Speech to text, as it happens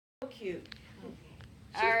cute.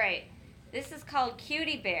 All right. This is called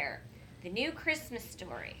Kewtee Bear, the new Christmas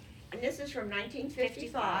story. And this is from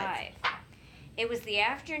 1955. It was the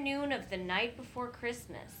afternoon of the night before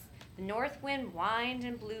Christmas. The north wind whined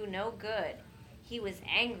and blew no good. He was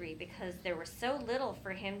angry because there was so little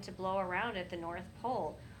for him to blow around at the North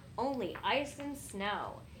Pole, only ice and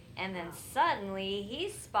snow. And then suddenly he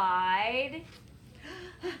spied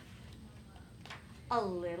a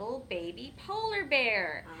little baby polar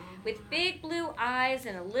bear with big blue eyes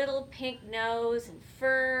and a little pink nose and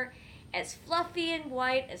fur as fluffy and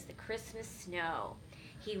white as the Christmas snow.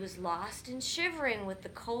 He was lost and shivering with the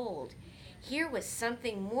cold. Here was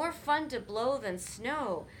something more fun to blow than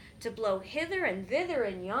snow, to blow hither and thither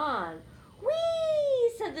and yon.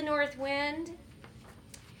 Whee! Said the north wind.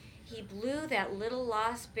 He blew that little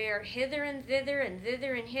lost bear hither and thither and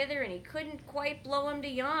thither and hither, and he couldn't quite blow him to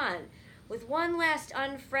yon. With one last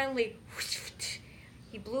unfriendly whoosh,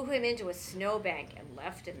 he blew him into a snowbank and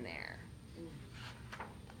left him there.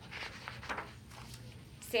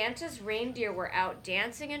 Santa's reindeer were out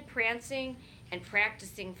dancing and prancing and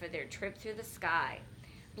practicing for their trip through the sky.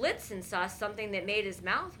 Blitzen saw something that made his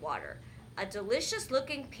mouth water, a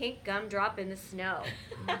delicious-looking pink gumdrop in the snow.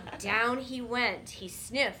 Down he went. He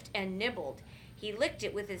sniffed and nibbled. He licked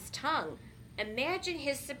it with his tongue. Imagine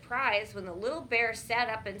his surprise when the little bear sat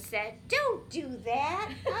up and said, "Don't do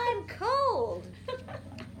that. I'm cold."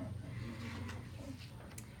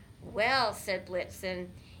 "Well," said Blitzen,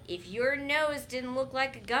 "if your nose didn't look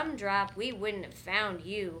like a gumdrop, we wouldn't have found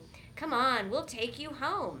you. Come on, we'll take you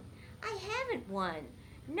home." "I haven't one."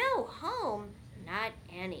 "No home?" "Not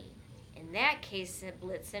any." "In that case," said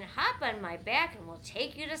Blitzen, "hop on my back and we'll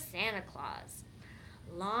take you to Santa Claus."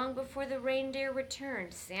 Long before the reindeer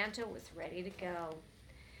returned, Santa was ready to go.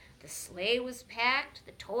 The sleigh was packed,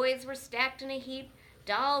 the toys were stacked in a heap,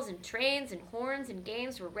 dolls and trains and horns and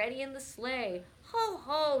games were ready in the sleigh. "Ho,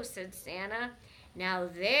 ho," said Santa. "Now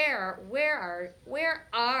where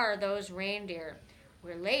are those reindeer?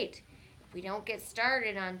 We're late. If we don't get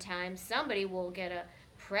started on time, somebody will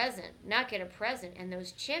not get a present, and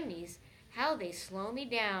those chimneys, how they slow me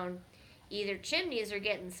down. Either chimneys are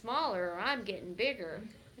getting smaller or I'm getting bigger."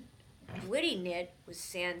 Witty Knit was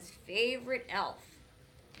Santa's favorite elf.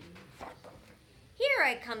 "Here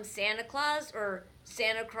I come, Santa Claus, or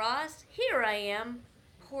Santa Claus. Here I am."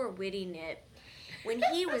 Poor Witty Knit. When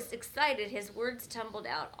he was excited, his words tumbled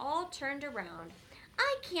out, all turned around.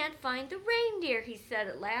 "I can't find the reindeer," he said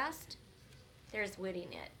at last. There's Witty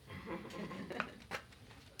Knit.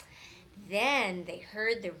 Then they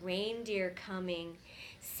heard the reindeer coming.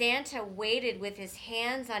 Santa waited with his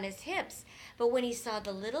hands on his hips, but when he saw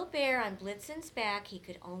the little bear on Blitzen's back, he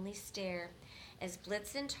could only stare. As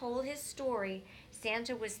Blitzen told his story,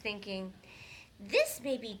 Santa was thinking, "This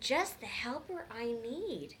may be just the helper I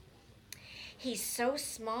need. He's so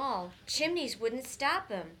small, chimneys wouldn't stop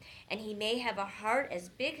him, and he may have a heart as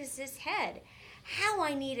big as his head. How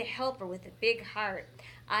I need a helper with a big heart.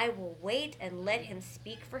 I will wait and let him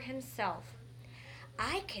speak for himself."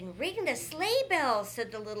 "I can ring the sleigh bells,"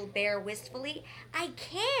 said the little bear wistfully. I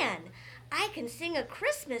can sing a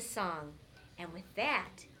Christmas song." And with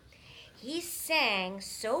that, he sang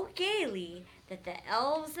so gaily that the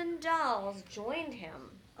elves and dolls joined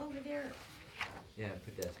him. Over there. Yeah,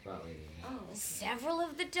 put that spotlight in. Oh. Several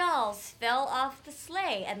of the dolls fell off the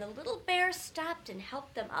sleigh, and the little bear stopped and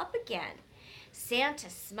helped them up again. Santa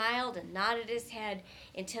smiled and nodded his head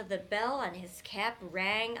until the bell on his cap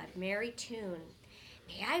rang a merry tune.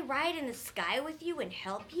 "May I ride in the sky with you and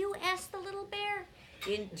help you?" asked the little bear.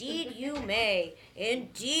 "Indeed you may.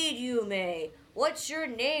 Indeed you may. What's your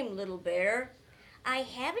name, little bear?" "I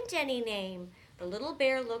haven't any name." The little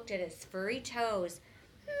bear looked at his furry toes.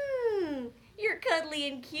 You're cuddly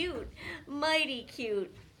and cute. Mighty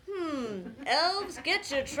cute. Elves,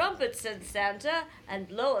 get your trumpets," said Santa, "and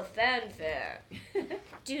blow a fanfare."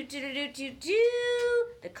 Do-do-do-do-do-do.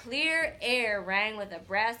 The clear air rang with a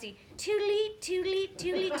brassy toot-leet, toot-leet,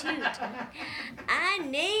 toot-leet, toot. "I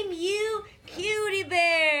name you Kewtee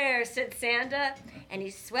Bear," said Santa, and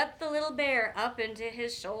he swept the little bear up into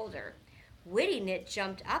his shoulder. Witty Knit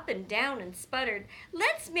jumped up and down and sputtered,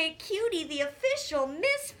 "Let's make Kewtee the official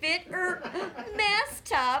misfit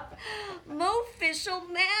mascot, mo-official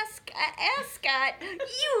mascot.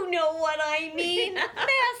 You know what I mean,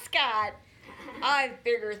 mascot." "I've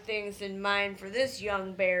bigger things in mind for this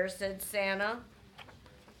young bear," said Santa.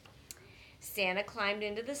 Santa climbed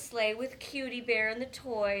into the sleigh with Kewtee Bear and the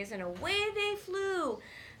toys, and away they flew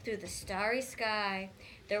through the starry sky.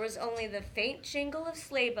 There was only the faint jingle of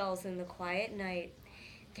sleigh bells in the quiet night.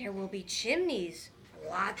 "There will be chimneys,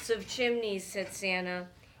 lots of chimneys," said Santa.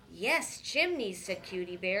 Yes, chimneys, said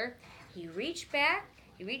Cutie Bear. He reached back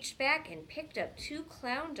and picked up 2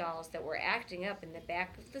 clown dolls that were acting up in the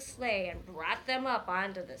back of the sleigh and brought them up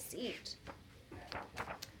onto the seat.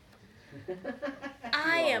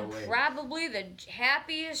 I am probably the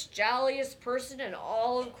happiest, jolliest person in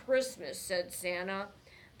all of Christmas, said Santa.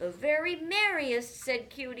 The very merriest, said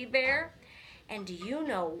Cutie Bear. And do you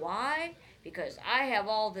know why? Because I have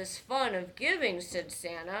all this fun of giving, said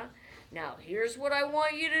Santa. Now here's what I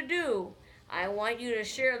want you to do. I want you to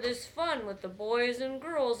share this fun with the boys and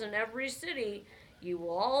girls in every city. You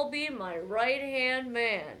will all be my right-hand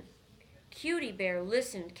man. Cutie Bear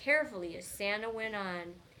listened carefully as Santa went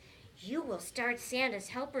on. You will start Santa's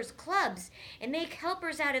Helpers Clubs and make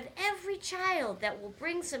helpers out of every child that will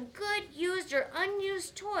bring some good used or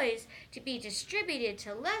unused toys to be distributed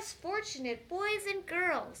to less fortunate boys and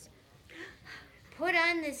girls. Put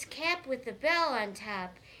on this cap with the bell on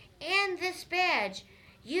top and this badge.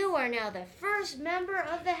 You are now the first member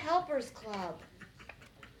of the Helpers Club.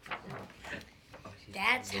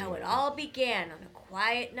 That's how it all began on a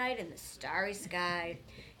quiet night in the starry sky.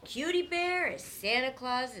 Cutie Bear is Santa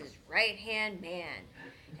Claus's right-hand man.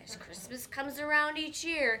 As Christmas comes around each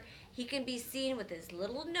year, he can be seen with his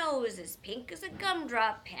little nose as pink as a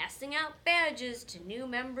gumdrop passing out badges to new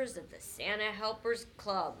members of the Santa Helpers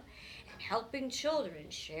Club and helping children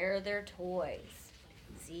share their toys.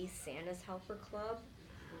 See Santa's Helper Club?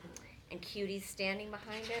 And Cutie's standing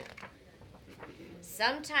behind it.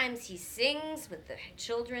 Sometimes he sings with the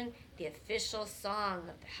children the official song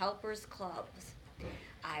of the Helpers Clubs.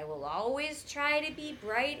 I will always try to be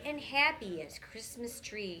bright and happy as Christmas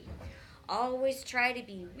tree. Always try to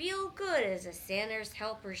be real good as a Santa's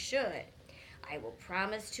helper should. I will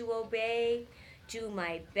promise to obey, do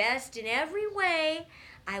my best in every way.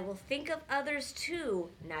 I will think of others too,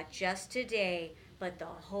 not just today, but the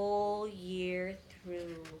whole year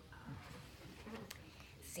through.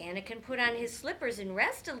 Santa can put on his slippers and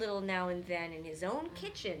rest a little now and then in his own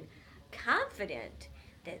kitchen, confident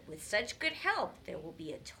that with such good help there will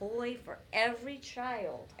be a toy for every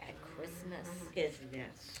child at Christmas. Isn't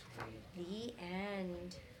that sweet? The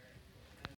end.